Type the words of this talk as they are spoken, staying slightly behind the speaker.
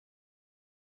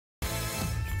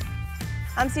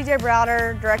I'm CJ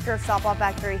Browder, Director of Softball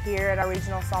Factory here at our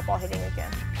regional softball hitting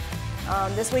weekend.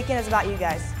 This weekend is about you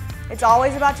guys. It's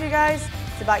always about you guys.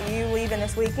 It's about you leaving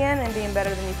this weekend and being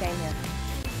better than you came here.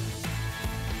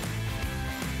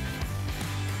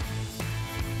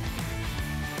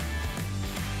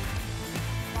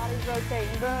 Bodies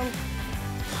rotating, boom.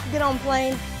 Get on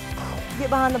plane,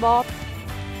 get behind the ball.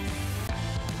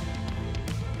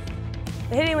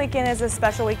 The hitting weekend is a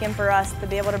special weekend for us to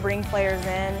be able to bring players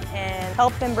in and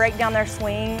help them break down their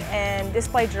swing and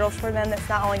display drills for them that's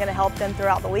not only going to help them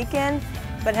throughout the weekend,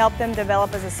 but help them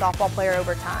develop as a softball player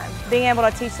over time. Being able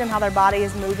to teach them how their body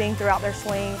is moving throughout their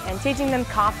swing and teaching them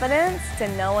confidence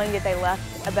to knowing that they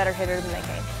left a better hitter than they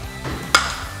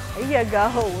came. There you go,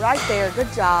 right there,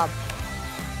 good job.